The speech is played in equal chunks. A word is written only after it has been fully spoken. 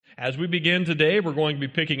As we begin today, we're going to be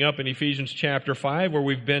picking up in Ephesians chapter 5, where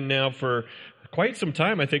we've been now for quite some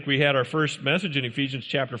time. I think we had our first message in Ephesians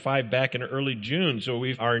chapter 5 back in early June, so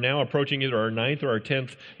we are now approaching either our 9th or our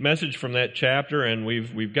 10th message from that chapter, and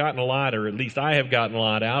we've gotten a lot, or at least I have gotten a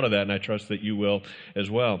lot out of that, and I trust that you will as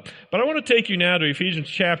well. But I want to take you now to Ephesians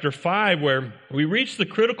chapter 5, where we reached the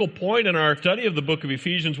critical point in our study of the book of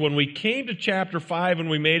Ephesians when we came to chapter 5 and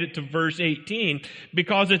we made it to verse 18,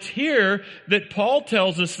 because it's here that Paul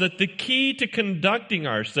tells us that the key to conducting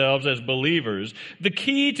ourselves as believers, the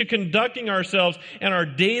key to conducting ourselves in our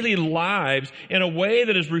daily lives in a way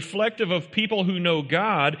that is reflective of people who know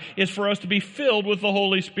God is for us to be filled with the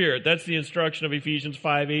Holy Spirit. That's the instruction of Ephesians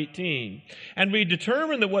 5:18. And we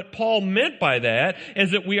determined that what Paul meant by that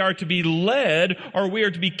is that we are to be led, or we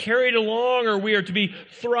are to be carried along, or we are to be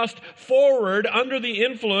thrust forward under the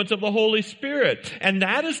influence of the Holy Spirit. And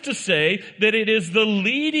that is to say that it is the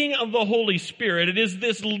leading of the Holy Spirit. It is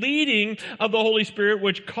this leading of the Holy Spirit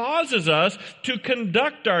which causes us to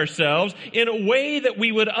conduct ourselves in a way that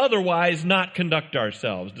we would otherwise not conduct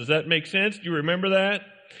ourselves. Does that make sense? Do you remember that?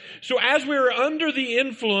 So as we are under the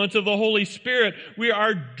influence of the Holy Spirit, we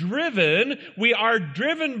are driven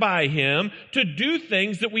by Him to do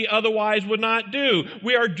things that we otherwise would not do.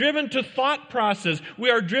 We are driven to thought process. We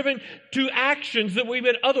are driven to actions that we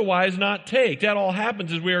would otherwise not take. That all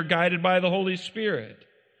happens as we are guided by the Holy Spirit.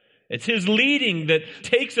 It's His leading that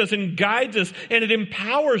takes us and guides us, and it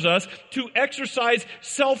empowers us to exercise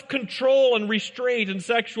self-control and restraint in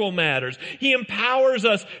sexual matters. He empowers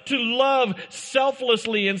us to love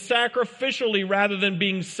selflessly and sacrificially rather than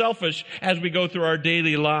being selfish as we go through our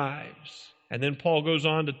daily lives. And then Paul goes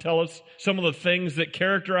on to tell us some of the things that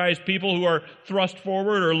characterize people who are thrust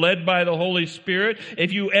forward or led by the Holy Spirit.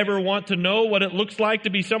 If you ever want to know what it looks like to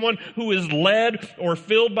be someone who is led or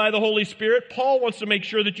filled by the Holy Spirit, Paul wants to make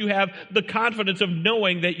sure that you have the confidence of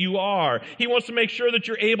knowing that you are. He wants to make sure that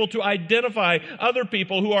you're able to identify other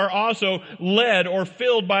people who are also led or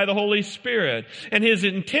filled by the Holy Spirit. And his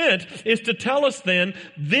intent is to tell us then,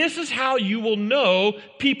 this is how you will know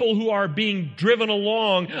people who are being driven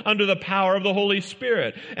along under the power of the Holy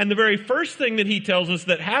Spirit. And the very first thing that he tells us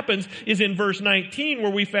that happens is in verse 19,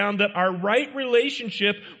 where we found that our right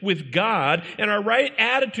relationship with God and our right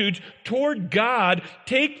attitudes toward God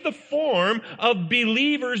take the form of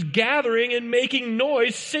believers gathering and making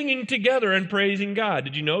noise, singing together and praising God.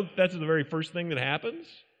 Did you know that's the very first thing that happens?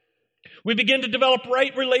 We begin to develop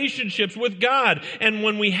right relationships with God. And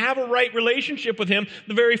when we have a right relationship with Him,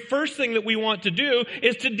 the very first thing that we want to do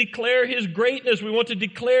is to declare His greatness. We want to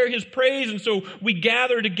declare His praise. And so we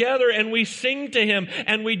gather together and we sing to Him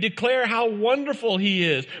and we declare how wonderful He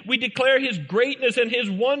is. We declare His greatness and His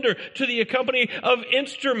wonder to the accompaniment of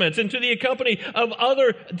instruments and to the accompaniment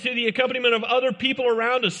of other people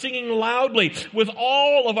around us, singing loudly with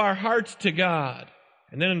all of our hearts to God.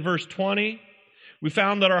 And then in verse 20, we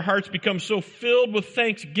found that our hearts become so filled with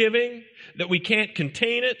thanksgiving that we can't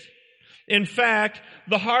contain it. In fact,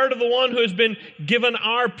 the heart of the one who has been given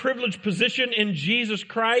our privileged position in Jesus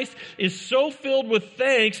Christ is so filled with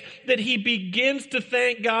thanks that he begins to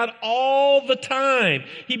thank God all the time.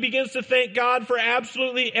 He begins to thank God for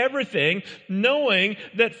absolutely everything, knowing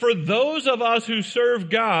that for those of us who serve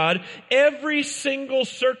God, every single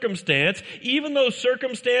circumstance, even those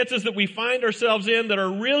circumstances that we find ourselves in that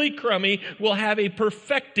are really crummy, will have a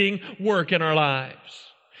perfecting work in our lives.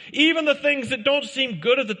 Even the things that don't seem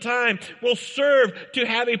good at the time will serve to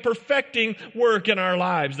have a perfecting work in our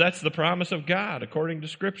lives. That's the promise of God according to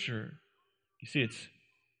Scripture. You see, it's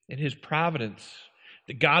in His providence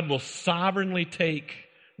that God will sovereignly take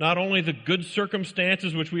not only the good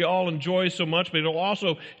circumstances which we all enjoy so much, but He'll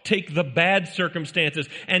also take the bad circumstances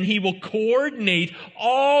and He will coordinate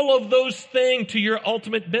all of those things to your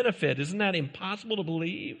ultimate benefit. Isn't that impossible to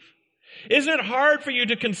believe? Isn't it hard for you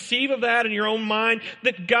to conceive of that in your own mind,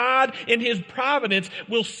 that God in His providence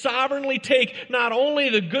will sovereignly take not only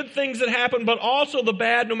the good things that happen, but also the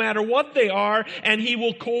bad, no matter what they are, and He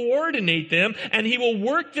will coordinate them, and He will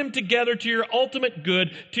work them together to your ultimate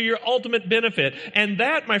good, to your ultimate benefit. And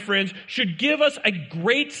that, my friends, should give us a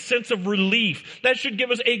great sense of relief. That should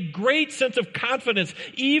give us a great sense of confidence,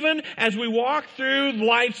 even as we walk through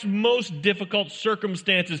life's most difficult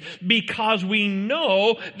circumstances, because we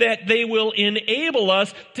know that they will enable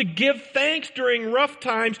us to give thanks during rough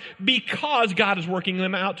times because God is working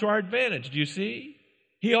them out to our advantage. Do you see?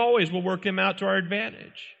 He always will work them out to our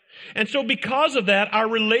advantage. And so because of that, our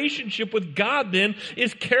relationship with God then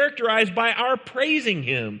is characterized by our praising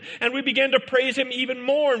Him. And we begin to praise Him even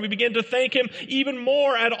more, and we begin to thank Him even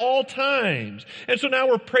more at all times. And so now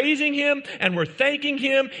we're praising Him and we're thanking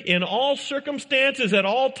Him in all circumstances, at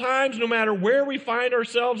all times, no matter where we find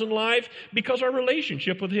ourselves in life, because our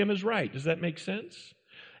relationship with Him is right. Does that make sense?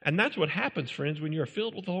 And that's what happens, friends, when you're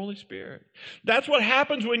filled with the Holy Spirit. That's what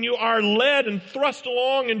happens when you are led and thrust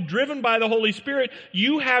along and driven by the Holy Spirit.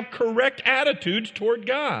 You have correct attitudes toward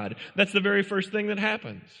God. That's the very first thing that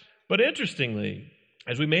happens. But interestingly,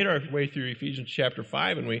 as we made our way through Ephesians chapter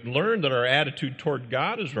 5 and we learned that our attitude toward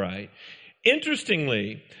God is right,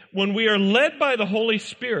 interestingly, when we are led by the Holy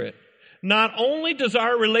Spirit, not only does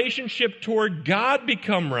our relationship toward God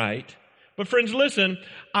become right, but friends, listen,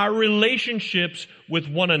 our relationships with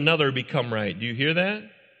one another become right. Do you hear that?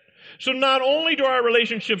 So not only do our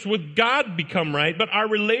relationships with God become right, but our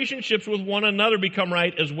relationships with one another become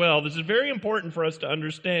right as well. This is very important for us to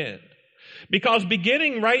understand. Because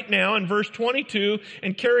beginning right now in verse 22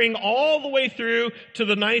 and carrying all the way through to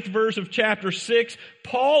the 9th verse of chapter 6,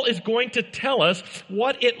 Paul is going to tell us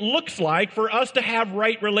what it looks like for us to have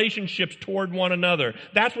right relationships toward one another.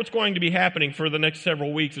 That's what's going to be happening for the next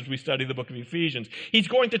several weeks as we study the book of Ephesians. He's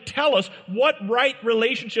going to tell us what right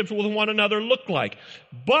relationships with one another look like.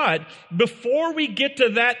 But before we get to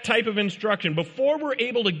that type of instruction, before we're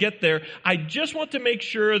able to get there, I just want to make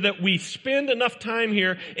sure that we spend enough time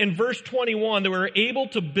here in verse 21 that we're able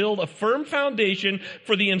to build a firm foundation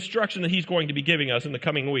for the instruction that he's going to be giving us in the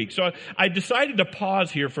coming weeks. So I decided to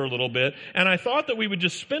pause here for a little bit, and I thought that we would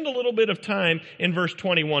just spend a little bit of time in verse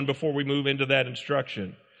 21 before we move into that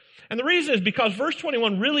instruction. And the reason is because verse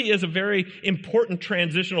 21 really is a very important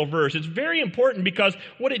transitional verse. It's very important because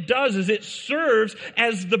what it does is it serves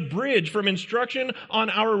as the bridge from instruction on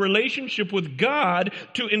our relationship with God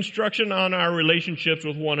to instruction on our relationships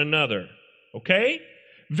with one another. Okay?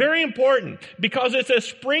 Very important, because it's a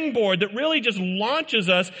springboard that really just launches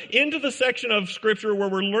us into the section of Scripture where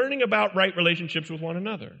we're learning about right relationships with one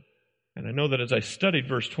another. And I know that as I studied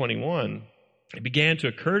verse 21, it began to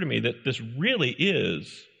occur to me that this really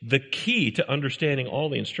is the key to understanding all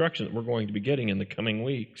the instruction that we're going to be getting in the coming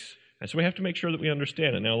weeks. And so we have to make sure that we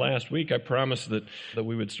understand it. Now, last week I promised that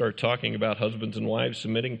we would start talking about husbands and wives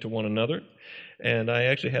submitting to one another. And I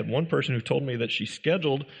actually had one person who told me that she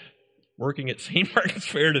scheduled working at St. Martin's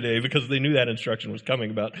Fair today because they knew that instruction was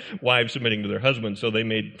coming about wives submitting to their husbands, so they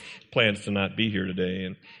made plans to not be here today.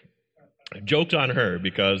 And I joked on her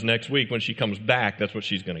because next week when she comes back, that's what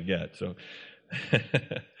she's going to get. So,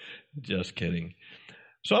 just kidding.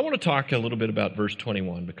 So I want to talk a little bit about verse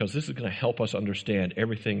 21 because this is going to help us understand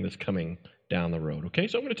everything that's coming down the road. Okay,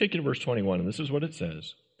 so I'm going to take you to verse 21, and this is what it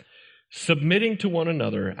says. Submitting to one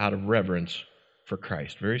another out of reverence for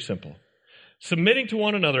Christ. Very simple. Submitting to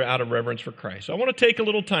one another out of reverence for Christ. So I want to take a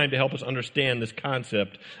little time to help us understand this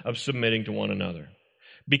concept of submitting to one another,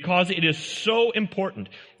 because it is so important.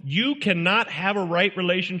 You cannot have a right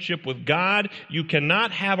relationship with God. You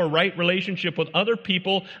cannot have a right relationship with other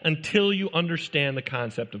people until you understand the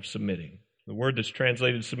concept of submitting. The word that's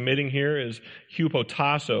translated submitting here is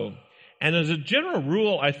hupotasso. And as a general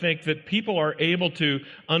rule, I think that people are able to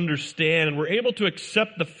understand and we're able to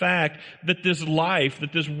accept the fact that this life,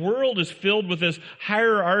 that this world is filled with this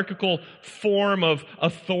hierarchical form of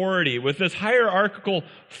authority, with this hierarchical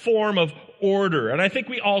form of order. And I think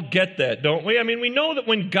we all get that, don't we? I mean, we know that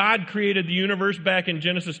when God created the universe back in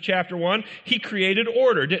Genesis chapter 1, He created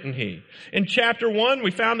order, didn't He? In chapter 1, we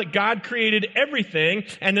found that God created everything.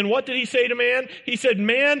 And then what did He say to man? He said,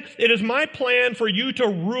 man, it is my plan for you to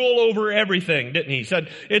rule over everything, didn't He? He said,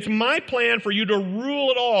 it's my plan for you to rule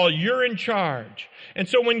it all. You're in charge. And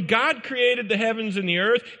so when God created the heavens and the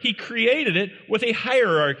earth, He created it with a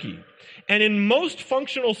hierarchy. And in most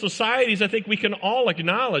functional societies, I think we can all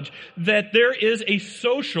acknowledge that there is a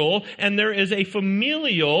social and there is a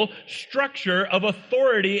familial structure of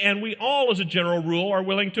authority, and we all, as a general rule, are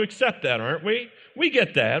willing to accept that, aren't we? We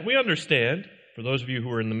get that. We understand. For those of you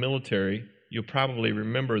who are in the military, you'll probably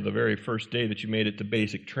remember the very first day that you made it to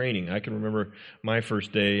basic training. I can remember my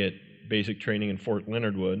first day at basic training in Fort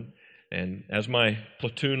Leonard Wood, and as my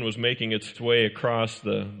platoon was making its way across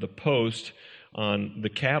the post on the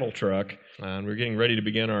cattle truck, and we were getting ready to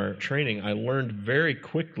begin our training, I learned very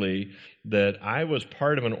quickly that I was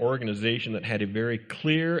part of an organization that had a very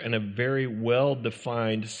clear and a very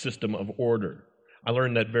well-defined system of order. I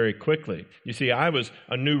learned that very quickly. You see, I was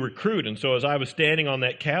a new recruit, and so as I was standing on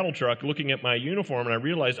that cattle truck looking at my uniform, and I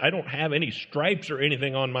realized I don't have any stripes or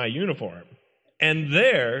anything on my uniform. And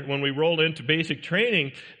there, when we rolled into basic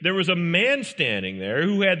training, there was a man standing there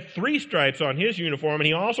who had 3 stripes on his uniform, and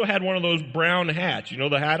he also had one of those brown hats. You know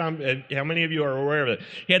the hat on, how many of you are aware of it?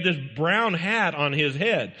 He had this brown hat on his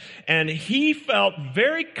head. And he felt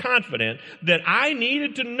very confident that I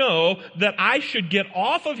needed to know that I should get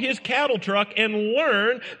off of his cattle truck and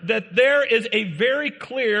learn that there is a very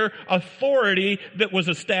clear authority that was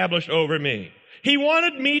established over me. He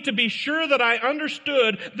wanted me to be sure that I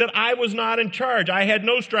understood that I was not in charge. I had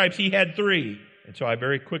no stripes. He had 3. And so I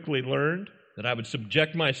very quickly learned that I would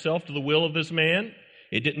subject myself to the will of this man.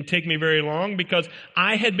 It didn't take me very long because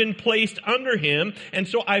I had been placed under him. And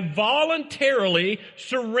so I voluntarily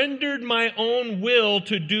surrendered my own will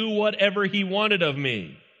to do whatever he wanted of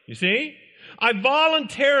me. You see? I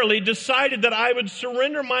voluntarily decided that I would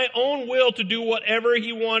surrender my own will to do whatever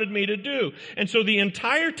he wanted me to do. And so the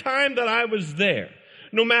entire time that I was there,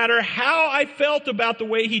 no matter how I felt about the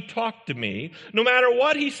way he talked to me, no matter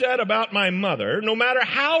what he said about my mother, no matter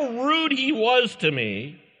how rude he was to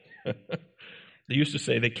me, they used to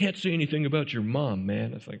say, they can't say anything about your mom,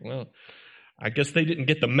 man. It's like, well, I guess they didn't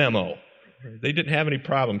get the memo. They didn't have any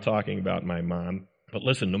problem talking about my mom. But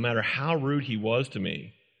listen, no matter how rude he was to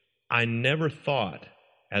me, I never thought,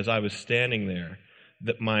 as I was standing there,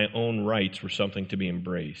 that my own rights were something to be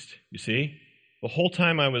embraced. You see? The whole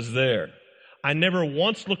time I was there, I never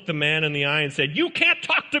once looked the man in the eye and said, you can't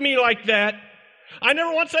talk to me like that. I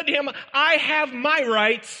never once said to him, I have my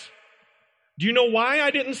rights. Do you know why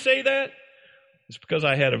I didn't say that? It's because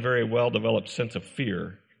I had a very well-developed sense of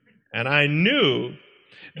fear. And I knew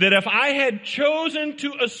that if I had chosen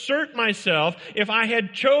to assert myself, if I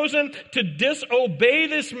had chosen to disobey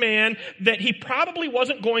this man, that he probably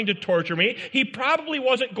wasn't going to torture me, he probably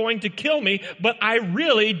wasn't going to kill me, but I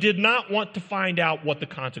really did not want to find out what the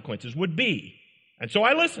consequences would be. And so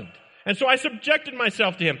I listened. And so I subjected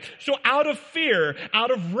myself to him. So out of fear, out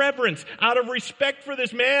of reverence, out of respect for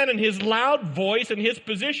this man and his loud voice and his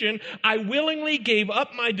position, I willingly gave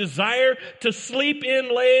up my desire to sleep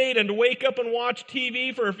in late and to wake up and watch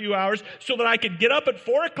TV for a few hours so that I could get up at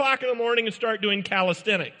 4 o'clock in the morning and start doing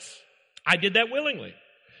calisthenics. I did that willingly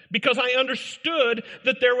because I understood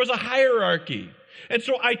that there was a hierarchy. And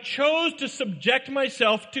so I chose to subject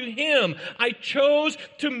myself to him. I chose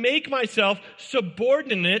to make myself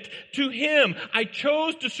subordinate to him. I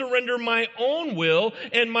chose to surrender my own will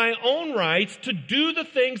and my own rights to do the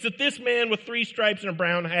things that this man with 3 stripes and a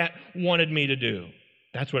brown hat wanted me to do.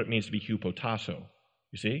 That's what it means to be hupotasso.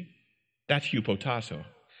 You see? That's hupotasso.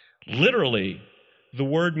 Literally, the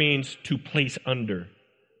word means to place under.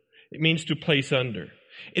 It means to place under.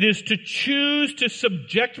 It is to choose to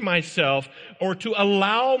subject myself or to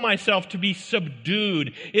allow myself to be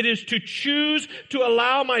subdued. It is to choose to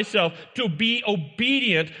allow myself to be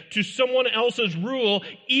obedient to someone else's rule,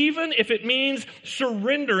 even if it means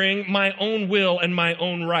surrendering my own will and my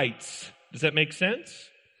own rights. Does that make sense?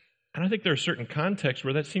 And I think there are certain contexts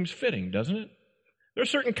where that seems fitting, doesn't it? There are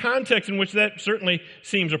certain contexts in which that certainly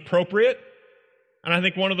seems appropriate. And I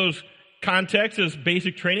think one of those context is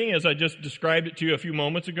basic training, as I just described it to you a few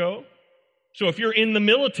moments ago. So if you're in the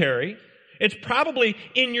military, it's probably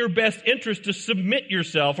in your best interest to submit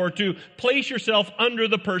yourself or to place yourself under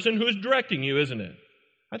the person who is directing you, isn't it?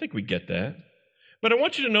 I think we get that. But I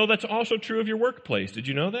want you to know that's also true of your workplace. Did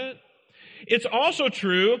you know that? It's also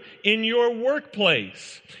true in your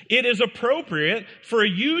workplace. It is appropriate for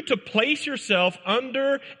you to place yourself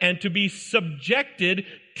under and to be subjected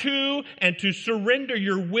to and to surrender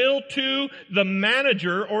your will to the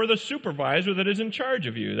manager or the supervisor that is in charge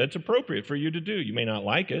of you. That's appropriate for you to do. You may not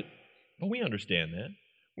like it, but we understand that.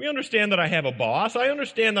 We understand that I have a boss. I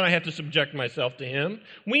understand that I have to subject myself to him.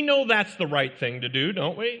 We know that's the right thing to do,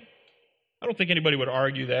 don't we? I don't think anybody would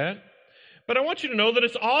argue that. But I want you to know that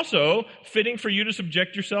it's also fitting for you to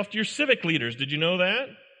subject yourself to your civic leaders. Did you know that?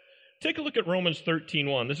 Take a look at Romans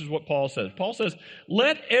 13:1. This is what Paul says. Paul says,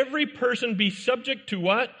 let every person be subject to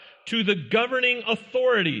what? To the governing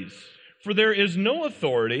authorities. For there is no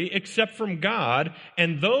authority except from God,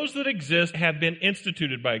 and those that exist have been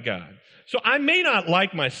instituted by God. So I may not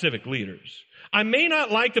like my civic leaders. I may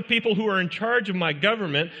not like the people who are in charge of my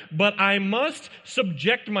government, but I must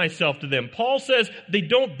subject myself to them. Paul says they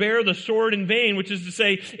don't bear the sword in vain, which is to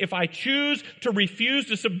say, if I choose to refuse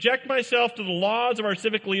to subject myself to the laws of our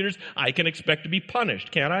civic leaders, I can expect to be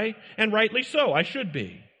punished, can't I? And rightly so, I should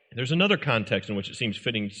be. There's another context in which it seems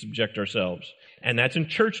fitting to subject ourselves, and that's in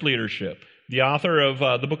church leadership. The author of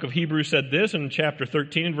the book of Hebrews said this in chapter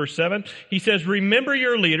 13, verse 7. He says, remember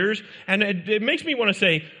your leaders, and it makes me want to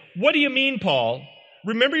say, what do you mean, Paul?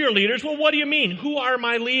 Remember your leaders? Well, what do you mean? Who are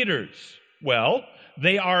my leaders? Well,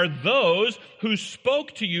 They are those who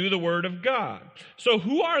spoke to you the Word of God. So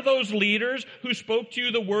who are those leaders who spoke to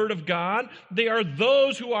you the Word of God? They are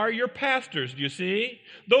those who are your pastors, do you see?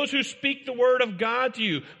 Those who speak the Word of God to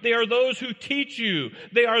you. They are those who teach you.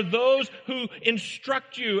 They are those who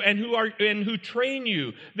instruct you and who train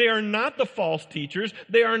you. They are not the false teachers.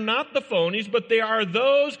 They are not the phonies, but they are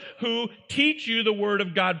those who teach you the Word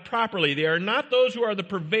of God properly. They are not those who are the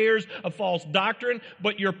purveyors of false doctrine,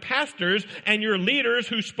 but your pastors and your leaders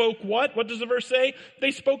who spoke what? What does the verse say?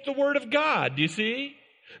 They spoke the Word of God. Do you see?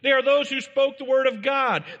 They are those who spoke the Word of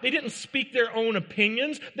God. They didn't speak their own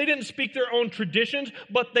opinions. They didn't speak their own traditions,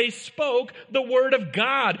 but they spoke the Word of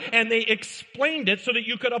God, and they explained it so that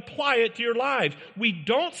you could apply it to your lives. We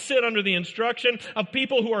don't sit under the instruction of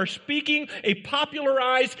people who are speaking a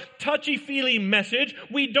popularized, touchy-feely message.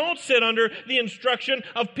 We don't sit under the instruction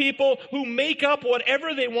of people who make up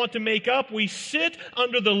whatever they want to make up. We sit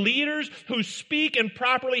under the leaders who speak and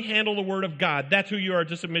properly handle the Word of God. That's who you are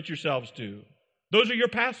to submit yourselves to. Those are your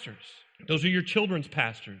pastors. Those are your children's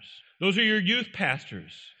pastors. Those are your youth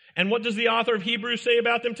pastors. And what does the author of Hebrews say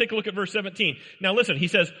about them? Take a look at verse 17. Now listen, he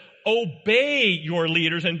says, obey your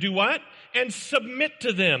leaders and do what? And submit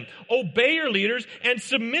to them. Obey your leaders and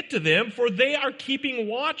submit to them, for they are keeping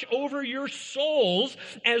watch over your souls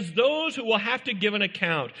as those who will have to give an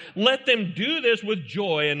account. Let them do this with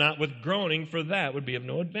joy and not with groaning, for that would be of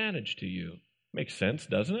no advantage to you. Makes sense,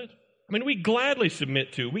 doesn't it? I mean, we gladly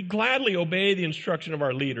submit to, we gladly obey the instruction of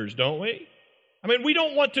our leaders, don't we? I mean, we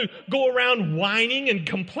don't want to go around whining and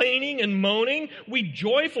complaining and moaning. We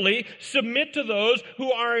joyfully submit to those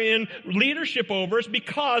who are in leadership over us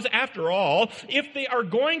because, after all, if they are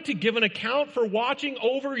going to give an account for watching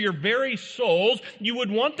over your very souls, you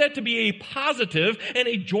would want that to be a positive and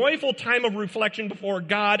a joyful time of reflection before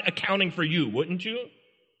God accounting for you, wouldn't you?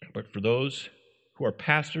 But for those who are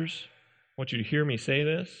pastors, I want you to hear me say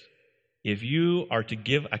this. If you are to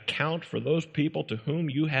give account for those people to whom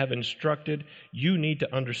you have instructed, you need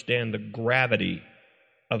to understand the gravity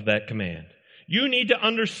of that command. You need to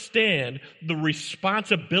understand the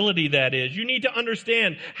responsibility that is. You need to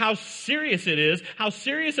understand how serious it is, how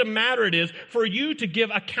serious a matter it is for you to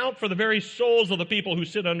give account for the very souls of the people who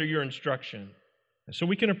sit under your instruction. And so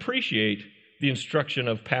we can appreciate the instruction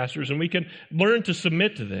of pastors, and we can learn to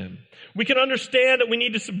submit to them. We can understand that we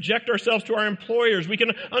need to subject ourselves to our employers. We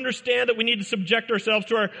can understand that we need to subject ourselves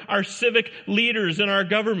to our civic leaders in our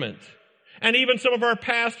government, and even some of our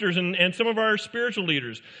pastors and some of our spiritual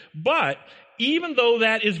leaders. But even though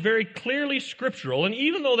that is very clearly scriptural, and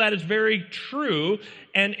even though that is very true,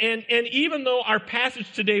 and even though our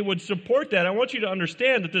passage today would support that, I want you to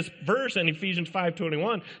understand that this verse in Ephesians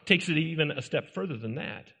 5:21 takes it even a step further than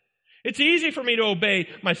that. It's easy for me to obey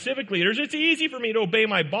my civic leaders. It's easy for me to obey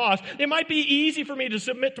my boss. It might be easy for me to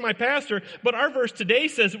submit to my pastor, but our verse today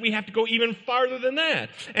says that we have to go even farther than that.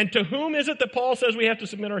 And to whom is it that Paul says we have to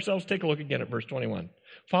submit ourselves? Take a look again at verse 21.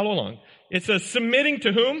 Follow along. It says, submitting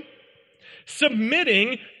to whom?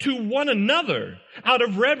 Submitting to one another out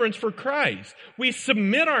of reverence for Christ. We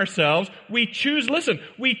submit ourselves. We choose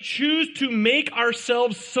to make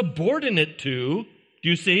ourselves subordinate to. Do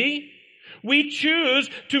you see? We choose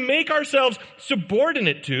to make ourselves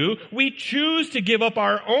subordinate to. We choose to give up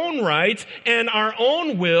our own rights and our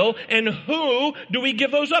own will. And who do we give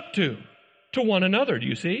those up to? To one another, do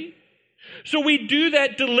you see? So we do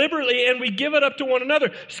that deliberately and we give it up to one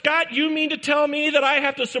another. Scott, you mean to tell me that I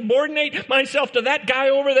have to subordinate myself to that guy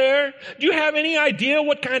over there? Do you have any idea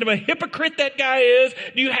what kind of a hypocrite that guy is?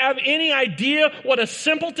 Do you have any idea what a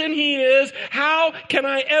simpleton he is? How can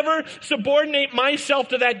I ever subordinate myself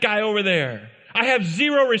to that guy over there? I have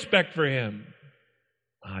zero respect for him.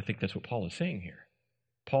 I think that's what Paul is saying here.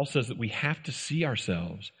 Paul says that we have to see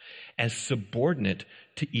ourselves as subordinate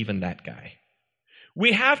to even that guy.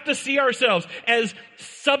 We have to see ourselves as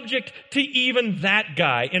subject to even that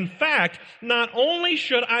guy. In fact, not only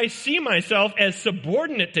should I see myself as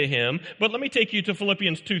subordinate to him, but let me take you to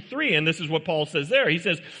Philippians 2:3, and this is what Paul says there. He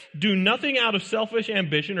says, do nothing out of selfish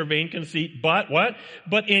ambition or vain conceit, but what?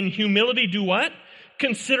 But in humility do what?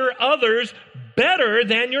 Consider others better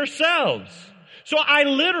than yourselves. So I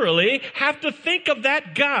literally have to think of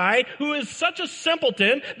that guy who is such a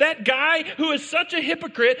simpleton, that guy who is such a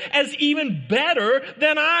hypocrite, as even better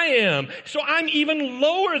than I am. So I'm even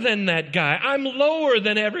lower than that guy. I'm lower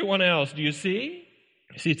than everyone else. Do you see?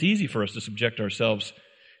 See, it's easy for us to subject ourselves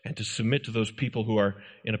and to submit to those people who are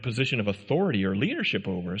in a position of authority or leadership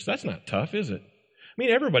over us. That's not tough, is it? I mean,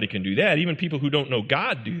 everybody can do that. Even people who don't know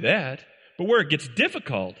God do that. But where it gets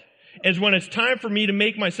difficult is when it's time for me to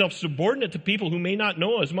make myself subordinate to people who may not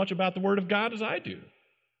know as much about the Word of God as I do.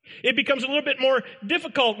 It becomes a little bit more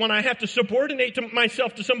difficult when I have to subordinate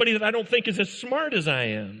myself to somebody that I don't think is as smart as I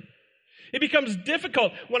am. It becomes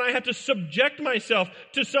difficult when I have to subject myself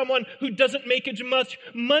to someone who doesn't make as much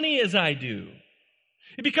money as I do.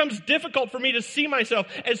 It becomes difficult for me to see myself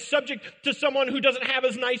as subject to someone who doesn't have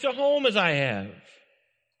as nice a home as I have.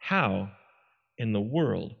 How in the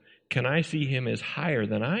world can I see him as higher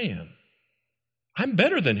than I am? I'm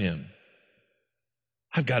better than him.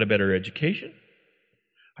 I've got a better education.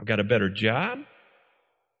 I've got a better job.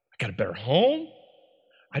 I've got a better home.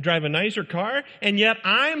 I drive a nicer car, and yet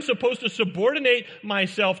I'm supposed to subordinate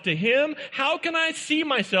myself to him. How can I see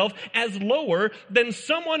myself as lower than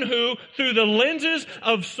someone who, through the lenses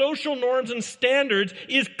of social norms and standards,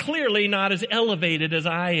 is clearly not as elevated as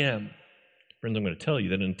I am? Friends, I'm going to tell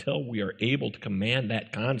you that until we are able to command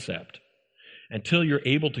that concept, until you're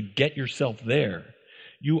able to get yourself there,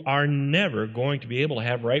 you are never going to be able to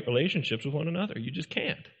have right relationships with one another. You just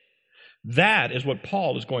can't. That is what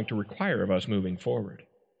Paul is going to require of us moving forward.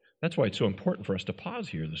 That's why it's so important for us to pause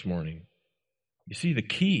here this morning. You see, the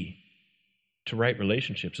key to right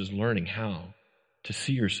relationships is learning how to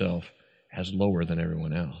see yourself as lower than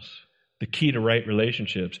everyone else. The key to right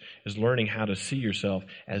relationships is learning how to see yourself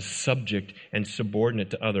as subject and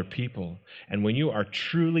subordinate to other people. And when you are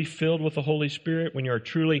truly filled with the Holy Spirit, when you are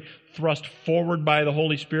truly thrust forward by the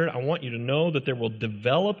Holy Spirit, I want you to know that there will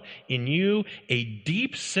develop in you a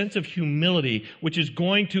deep sense of humility, which is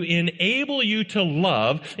going to enable you to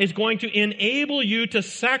love, is going to enable you to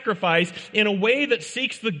sacrifice in a way that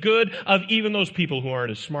seeks the good of even those people who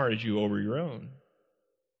aren't as smart as you over your own.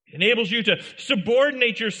 Enables you to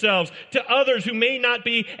subordinate yourselves to others who may not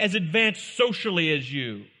be as advanced socially as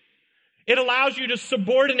you. It allows you to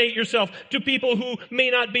subordinate yourself to people who may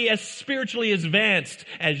not be as spiritually advanced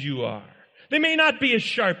as you are. They may not be as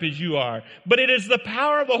sharp as you are, but it is the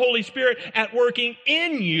power of the Holy Spirit at working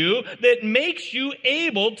in you that makes you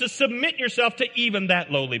able to submit yourself to even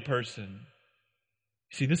that lowly person.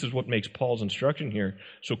 See, this is what makes Paul's instruction here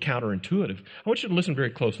so counterintuitive. I want you to listen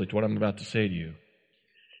very closely to what I'm about to say to you.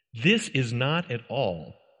 This is not at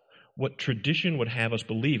all what tradition would have us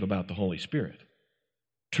believe about the Holy Spirit.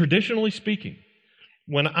 Traditionally speaking,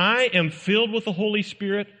 when I am filled with the Holy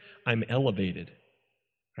Spirit, I'm elevated,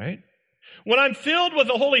 right? When I'm filled with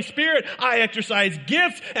the Holy Spirit, I exercise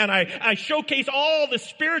gifts and I showcase all the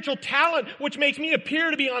spiritual talent, which makes me appear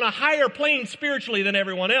to be on a higher plane spiritually than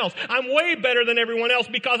everyone else. I'm way better than everyone else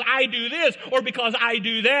because I do this or because I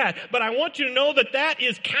do that. But I want you to know that that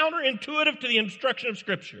is counterintuitive to the instruction of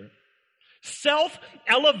Scripture.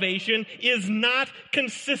 Self-elevation is not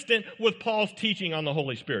consistent with Paul's teaching on the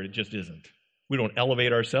Holy Spirit. It just isn't. We don't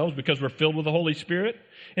elevate ourselves because we're filled with the Holy Spirit.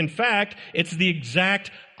 In fact, it's the exact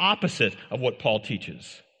opposite of what Paul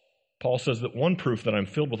teaches. Paul says that one proof that I'm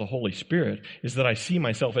filled with the Holy Spirit is that I see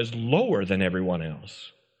myself as lower than everyone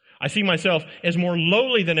else. I see myself as more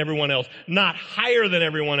lowly than everyone else, not higher than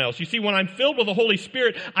everyone else. You see, when I'm filled with the Holy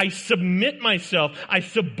Spirit, I submit myself, I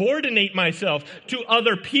subordinate myself to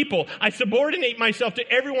other people. I subordinate myself to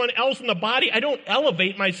everyone else in the body. I don't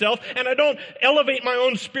elevate myself, and I don't elevate my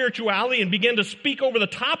own spirituality and begin to speak over the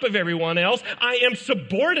top of everyone else. I am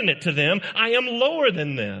subordinate to them. I am lower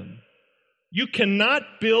than them. You cannot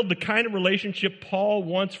build the kind of relationship Paul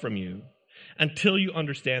wants from you until you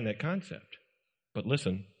understand that concept. But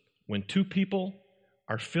listen, when two people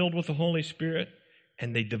are filled with the Holy Spirit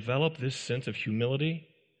and they develop this sense of humility,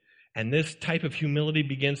 and this type of humility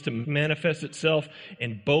begins to manifest itself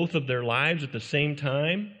in both of their lives at the same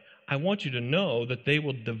time, I want you to know that they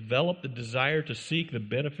will develop the desire to seek the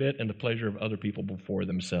benefit and the pleasure of other people before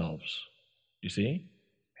themselves. You see?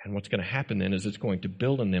 And what's going to happen then is it's going to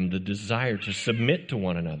build in them the desire to submit to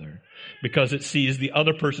one another because it sees the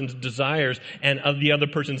other person's desires and of the other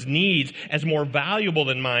person's needs as more valuable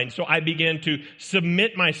than mine. So I begin to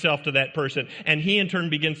submit myself to that person, and he in turn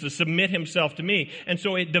begins to submit himself to me. And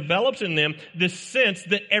so it develops in them this sense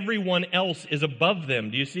that everyone else is above them.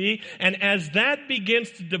 Do you see? And as that begins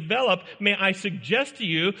to develop, may I suggest to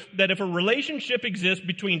you that if a relationship exists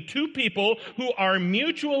between two people who are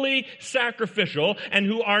mutually sacrificial and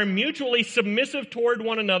who are mutually submissive toward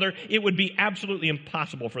one another, it would be absolutely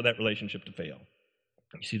impossible for that relationship to fail.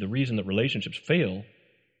 You see, the reason that relationships fail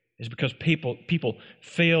is because people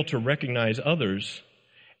fail to recognize others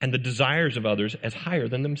and the desires of others as higher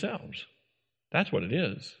than themselves. That's what it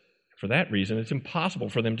is. For that reason, it's impossible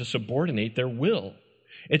for them to subordinate their will.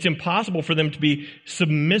 It's impossible for them to be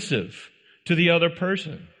submissive to the other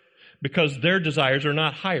person because their desires are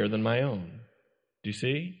not higher than my own. Do you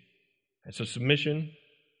see? And so submission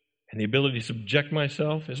and the ability to subject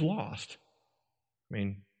myself is lost. I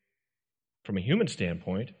mean, from a human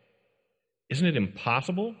standpoint, Isn't it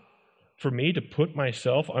impossible for me to put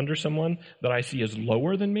myself under someone that I see as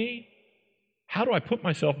lower than me? How do I put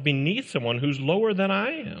myself beneath someone who's lower than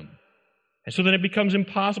I am? And so then it becomes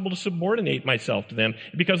impossible to subordinate myself to them.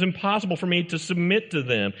 It becomes impossible for me to submit to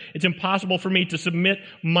them. It's impossible for me to submit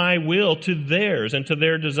my will to theirs and to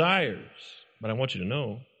their desires. But I want you to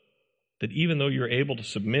know that even though you're able to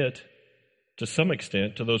submit to some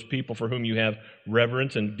extent to those people for whom you have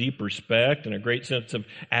reverence and deep respect and a great sense of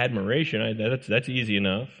admiration, that's easy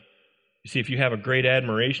enough. You see, if you have a great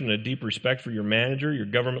admiration and a deep respect for your manager, your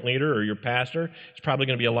government leader, or your pastor, it's probably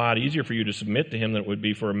going to be a lot easier for you to submit to him than it would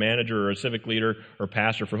be for a manager or a civic leader or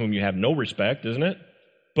pastor for whom you have no respect, isn't it?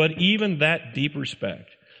 But even that deep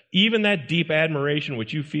respect, even that deep admiration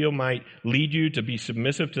which you feel might lead you to be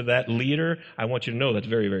submissive to that leader, I want you to know that's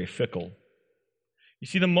very, very fickle. You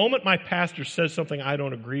see, the moment my pastor says something I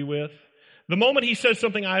don't agree with, the moment he says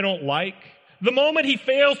something I don't like, the moment he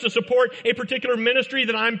fails to support a particular ministry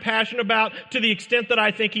that I'm passionate about to the extent that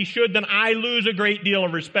I think he should, then I lose a great deal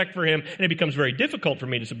of respect for him, and it becomes very difficult for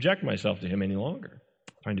me to subject myself to him any longer.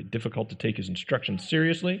 I find it difficult to take his instructions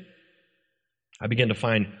seriously. I begin to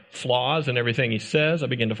find flaws in everything he says. I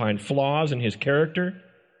begin to find flaws in his character. Do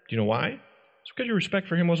you know why? It's because your respect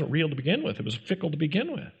for him wasn't real to begin with. It was fickle to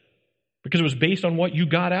begin with. Because it was based on what you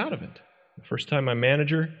got out of it. The first time my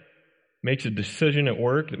manager makes a decision at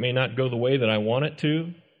work that may not go the way that I want it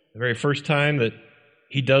to, the very first time that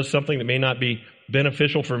he does something that may not be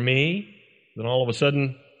beneficial for me, then all of a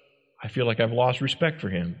sudden I feel like I've lost respect for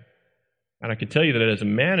him. And I can tell you that as a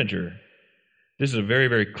manager, this is a very,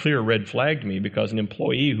 very clear red flag to me, because an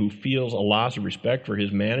employee who feels a loss of respect for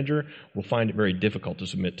his manager will find it very difficult to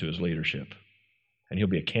submit to his leadership. And he'll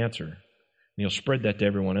be a cancer. And he'll spread that to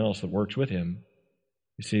everyone else that works with him.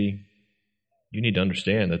 You see, you need to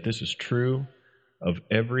understand that this is true of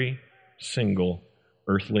every single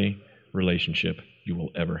earthly relationship you will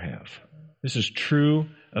ever have. This is true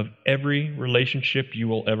of every relationship you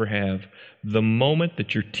will ever have. The moment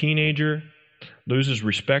that your teenager loses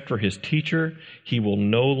respect for his teacher, he will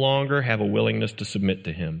no longer have a willingness to submit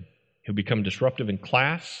to him. He'll become disruptive in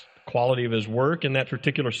class. The quality of his work in that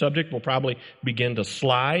particular subject will probably begin to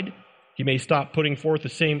slide. He may stop putting forth the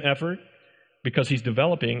same effort, because he's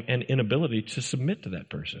developing an inability to submit to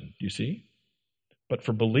that person, you see? But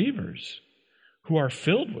for believers who are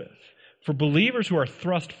filled with, for believers who are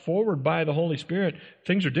thrust forward by the Holy Spirit,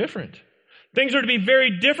 things are different. Things are to be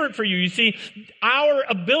very different for you. You see, our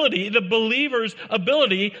ability, the believer's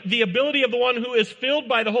ability, the ability of the one who is filled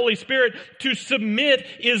by the Holy Spirit to submit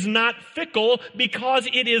is not fickle, because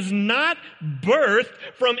it is not birthed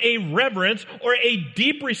from a reverence or a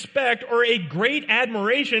deep respect or a great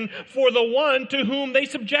admiration for the one to whom they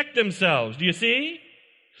subject themselves. Do you see?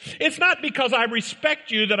 It's not because I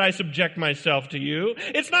respect you that I subject myself to you.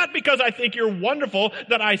 It's not because I think you're wonderful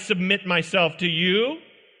that I submit myself to you.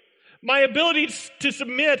 My ability to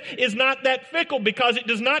submit is not that fickle, because it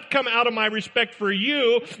does not come out of my respect for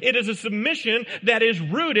you. It is a submission that is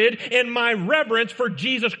rooted in my reverence for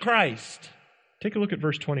Jesus Christ. Take a look at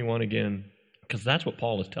verse 21 again, because that's what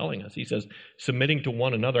Paul is telling us. He says, submitting to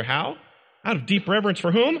one another, how? Out of deep reverence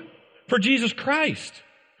for whom? For Jesus Christ.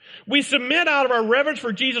 We submit out of our reverence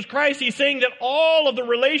for Jesus Christ. He's saying that all of the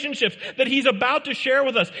relationships that he's about to share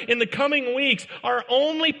with us in the coming weeks are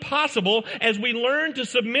only possible as we learn to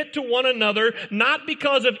submit to one another, not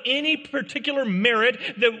because of any particular merit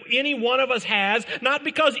that any one of us has, not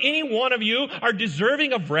because any one of you are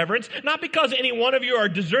deserving of reverence, not because any one of you are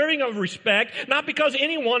deserving of respect, not because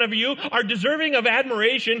any one of you are deserving of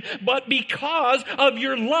admiration, but because of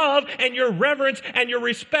your love and your reverence and your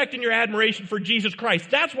respect and your admiration for Jesus Christ.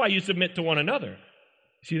 That's why you submit to one another.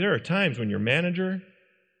 See, there are times when your manager,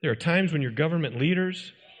 there are times when your government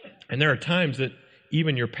leaders, and there are times that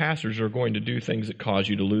even your pastors are going to do things that cause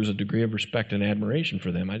you to lose a degree of respect and admiration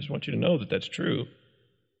for them. I just want you to know that that's true.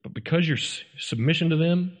 But because your submission to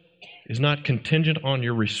them is not contingent on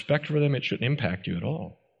your respect for them, it shouldn't impact you at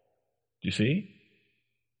all. Do you see?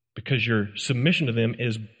 Because your submission to them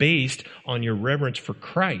is based on your reverence for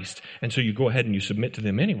Christ, and so you go ahead and you submit to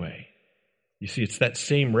them anyway. You see, it's that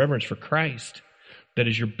same reverence for Christ that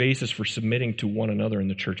is your basis for submitting to one another in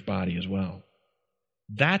the church body as well.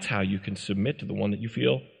 That's how you can submit to the one that you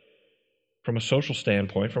feel, from a social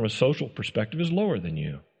standpoint, from a social perspective, is lower than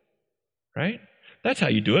you. Right? That's how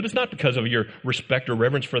you do it. It's not because of your respect or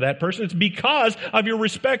reverence for that person. It's because of your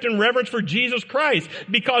respect and reverence for Jesus Christ.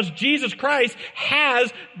 Because Jesus Christ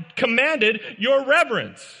has commanded your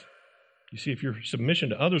reverence. You see, if your submission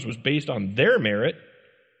to others was based on their merit,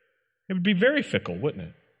 it would be very fickle, wouldn't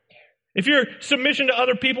it? If your submission to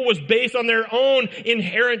other people was based on their own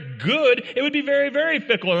inherent good, it would be very, very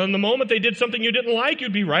fickle. And the moment they did something you didn't like,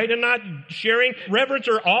 you'd be right and not sharing reverence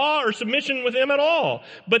or awe or submission with them at all.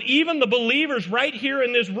 But even the believers right here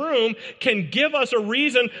in this room can give us a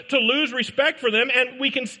reason to lose respect for them, and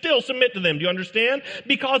we can still submit to them. Do you understand?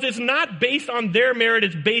 Because it's not based on their merit,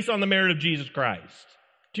 it's based on the merit of Jesus Christ.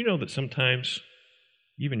 Do you know that sometimes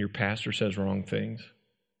even your pastor says wrong things?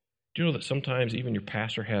 Do you know that sometimes even your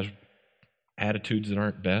pastor has attitudes that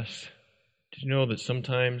aren't best? Did you know that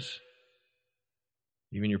sometimes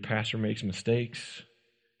even your pastor makes mistakes?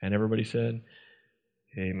 And everybody said,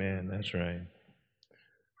 amen, that's right.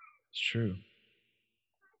 It's true.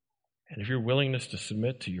 And if your willingness to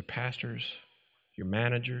submit to your pastors, your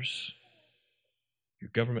managers,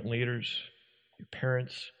 your government leaders, your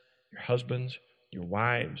parents, your husbands, your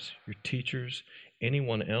wives, your teachers,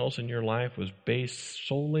 anyone else in your life was based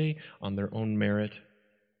solely on their own merit,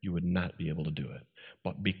 you would not be able to do it.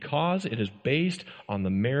 But because it is based on the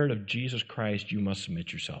merit of Jesus Christ, you must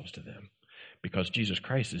submit yourselves to them. Because Jesus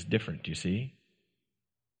Christ is different, you see?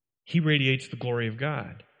 He radiates the glory of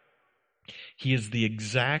God. He is the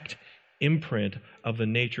exact imprint of the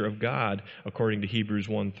nature of God, according to Hebrews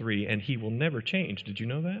 1:3, and he will never change. Did you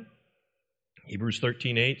know that? Hebrews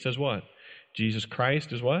 13:8 says what? Jesus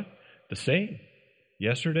Christ is what? The same.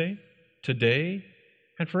 Yesterday, today,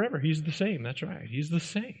 and forever. He's the same. That's right. He's the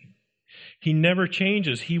same. He never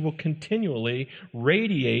changes. He will continually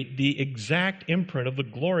radiate the exact imprint of the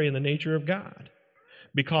glory and the nature of God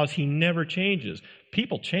because he never changes.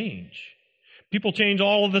 People change. People change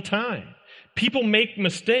all of the time. People make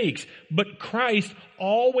mistakes, but Christ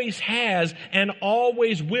always has and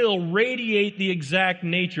always will radiate the exact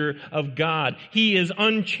nature of God. He is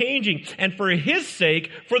unchanging. And for his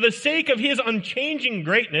sake, for the sake of his unchanging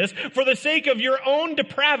greatness, for the sake of your own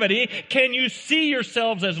depravity, can you see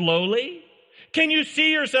yourselves as lowly? Can you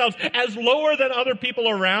see yourselves as lower than other people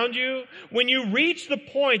around you? When you reach the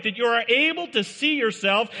point that you are able to see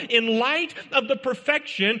yourself in light of the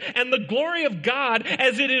perfection and the glory of God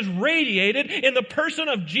as it is radiated in the person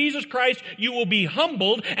of Jesus Christ, you will be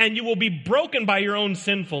humbled and you will be broken by your own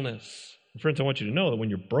sinfulness. Friends, I want you to know that when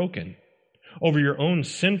you're broken over your own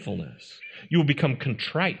sinfulness, you will become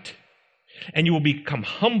contrite and you will become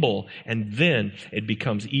humble, and then it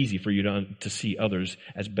becomes easy for you to see others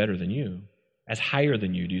as better than you, as higher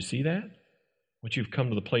than you. Do you see that? Once you've come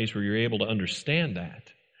to the place where you're able to understand that,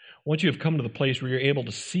 once you have come to the place where you're able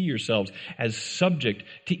to see yourselves as subject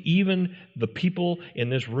to even the people in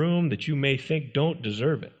this room that you may think don't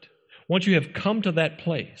deserve it, once you have come to that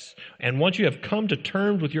place, and once you have come to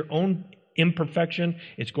terms with your own imperfection,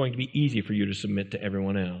 it's going to be easy for you to submit to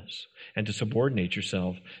everyone else and to subordinate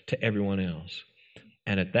yourself to everyone else.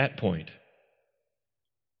 And at that point,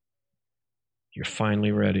 you're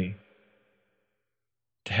finally ready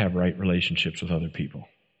to have right relationships with other people.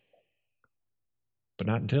 But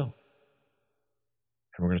not until.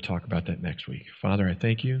 And we're going to talk about that next week. Father, I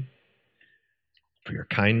thank you for your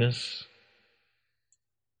kindness.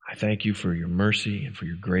 I thank you for your mercy and for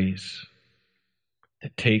your grace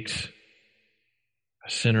that takes a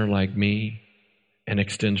sinner like me and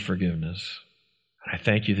extends forgiveness. And I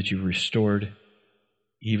thank you that you've restored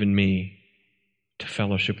even me to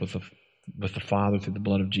fellowship with the Father through the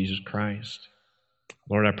blood of Jesus Christ.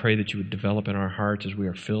 Lord, I pray that you would develop in our hearts as we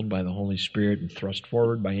are filled by the Holy Spirit and thrust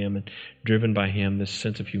forward by him and driven by him this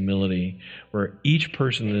sense of humility where each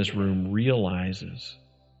person in this room realizes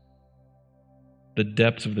the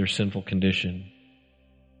depths of their sinful condition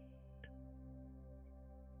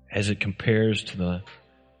as it compares to the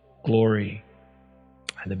glory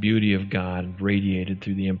and the beauty of God radiated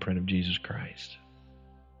through the imprint of Jesus Christ.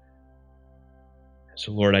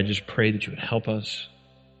 So, Lord, I just pray that you would help us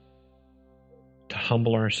to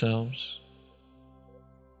humble ourselves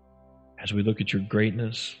as we look at your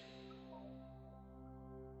greatness,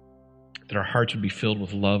 that our hearts would be filled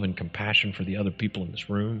with love and compassion for the other people in this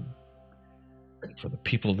room, for the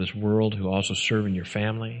people of this world who also serve in your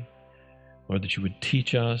family. Lord, that you would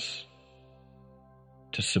teach us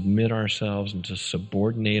to submit ourselves and to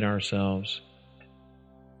subordinate ourselves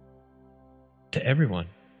to everyone,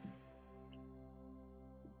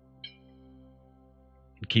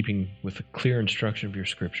 in keeping with the clear instruction of your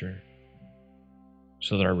Scripture,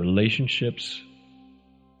 so that our relationships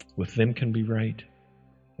with them can be right,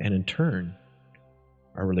 and in turn,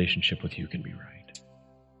 our relationship with you can be right.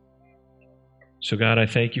 So God, I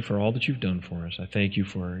thank you for all that you've done for us. I thank you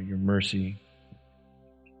for your mercy.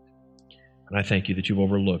 And I thank you that you've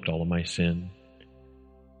overlooked all of my sin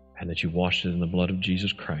and that you've washed it in the blood of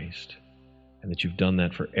Jesus Christ and that you've done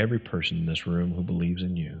that for every person in this room who believes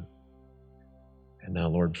in you. And now,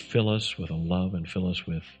 Lord, fill us with a love and fill us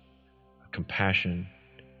with a compassion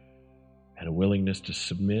and a willingness to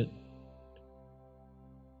submit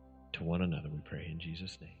to one another, we pray in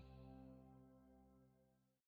Jesus' name.